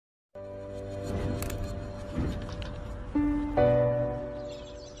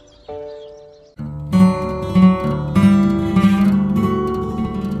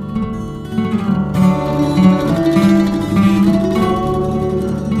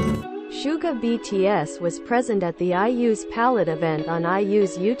SUGA BTS was present at the IU's Palette event on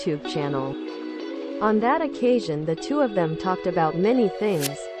IU's YouTube channel. On that occasion, the two of them talked about many things,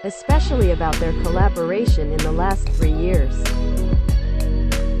 especially about their collaboration in the last 3 years.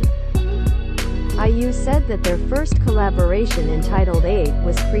 IU said that their first collaboration entitled 8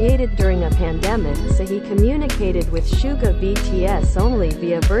 was created during a pandemic, so he communicated with SUGA BTS only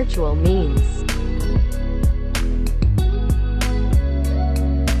via virtual means.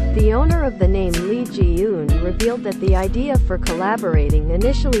 The owner of the name Lee Ji-yoon revealed that the idea for collaborating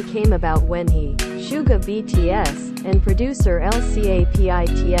initially came about when he, SUGA BTS, and producer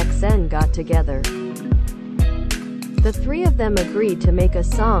KPOP got together. The three of them agreed to make a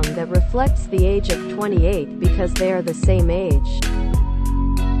song that reflects the age of 28 because they are the same age.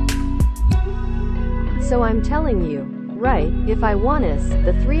 So I'm telling you, right, if I want us,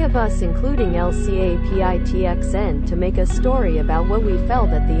 the three of us including KPOP to make a story about what we felt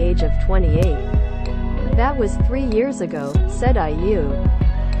at the age of 28. That was 3 years ago, said IU.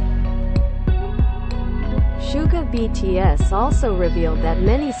 SUGA BTS also revealed that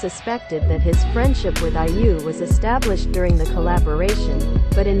many suspected that his friendship with IU was established during the collaboration,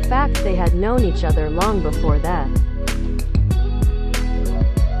 but in fact they had known each other long before that.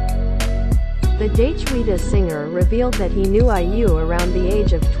 The Daechwita singer revealed that he knew IU around the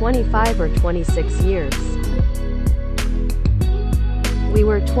age of 25 or 26 years. We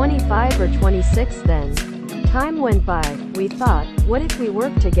were 25 or 26 then. Time went by, we thought, what if we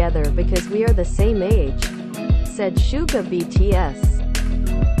work together because we are the same age? Said SUGA BTS.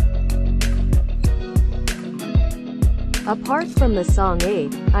 Apart from the song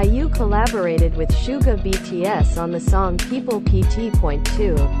 8, IU collaborated with SUGA BTS on the song People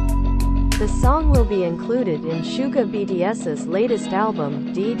PT.2. The song will be included in SUGA BTS's latest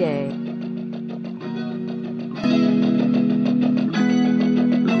album, D-Day.